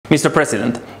Mr.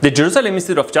 President, the Jerusalem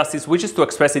Institute of Justice wishes to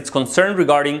express its concern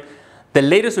regarding the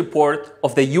latest report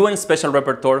of the UN Special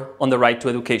Rapporteur on the right to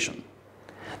education.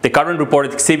 The current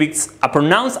report exhibits a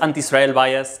pronounced anti-Israel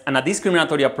bias and a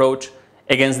discriminatory approach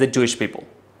against the Jewish people.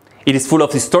 It is full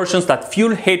of distortions that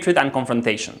fuel hatred and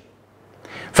confrontation.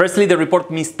 Firstly, the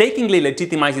report mistakenly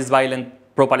legitimizes violent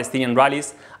pro-Palestinian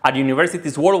rallies at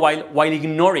universities worldwide while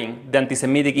ignoring the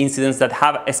anti-Semitic incidents that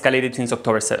have escalated since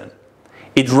October 7.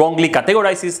 It wrongly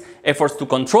categorizes efforts to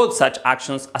control such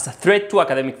actions as a threat to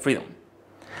academic freedom.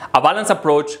 A balanced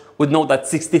approach would note that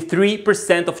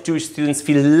 63% of Jewish students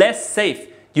feel less safe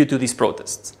due to these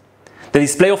protests. The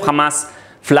display of Hamas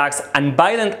flags and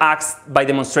violent acts by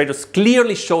demonstrators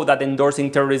clearly show that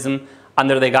endorsing terrorism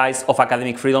under the guise of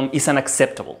academic freedom is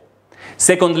unacceptable.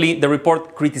 Secondly, the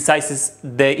report criticizes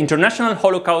the International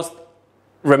Holocaust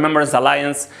Remembrance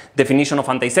Alliance definition of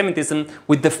anti-Semitism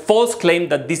with the false claim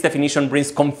that this definition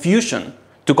brings confusion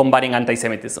to combating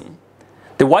anti-Semitism.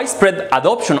 The widespread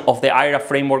adoption of the IHRA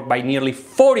framework by nearly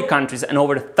 40 countries and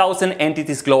over 1,000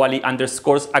 entities globally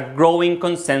underscores a growing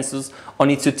consensus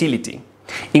on its utility.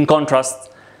 In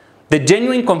contrast, the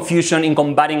genuine confusion in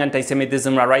combating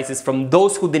anti-Semitism arises from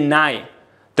those who deny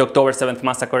the October 7th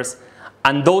massacres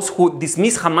and those who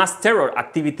dismiss Hamas terror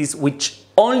activities, which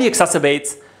only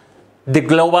exacerbates the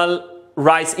global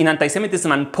rise in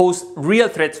anti-Semitism and pose real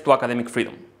threats to academic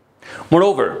freedom.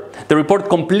 Moreover, the report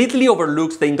completely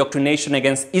overlooks the indoctrination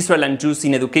against Israel and Jews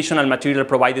in educational material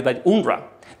provided by UNRWA.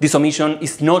 This omission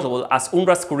is notable as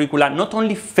UNRWA's curricula not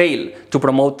only fail to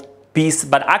promote peace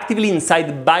but actively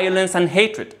incite violence and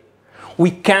hatred. We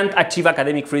can't achieve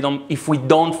academic freedom if we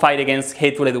don't fight against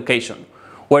hateful education,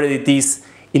 whether it is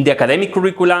in the academic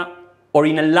curricula or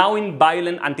in allowing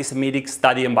violent anti-Semitic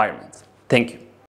study environments. Thank you.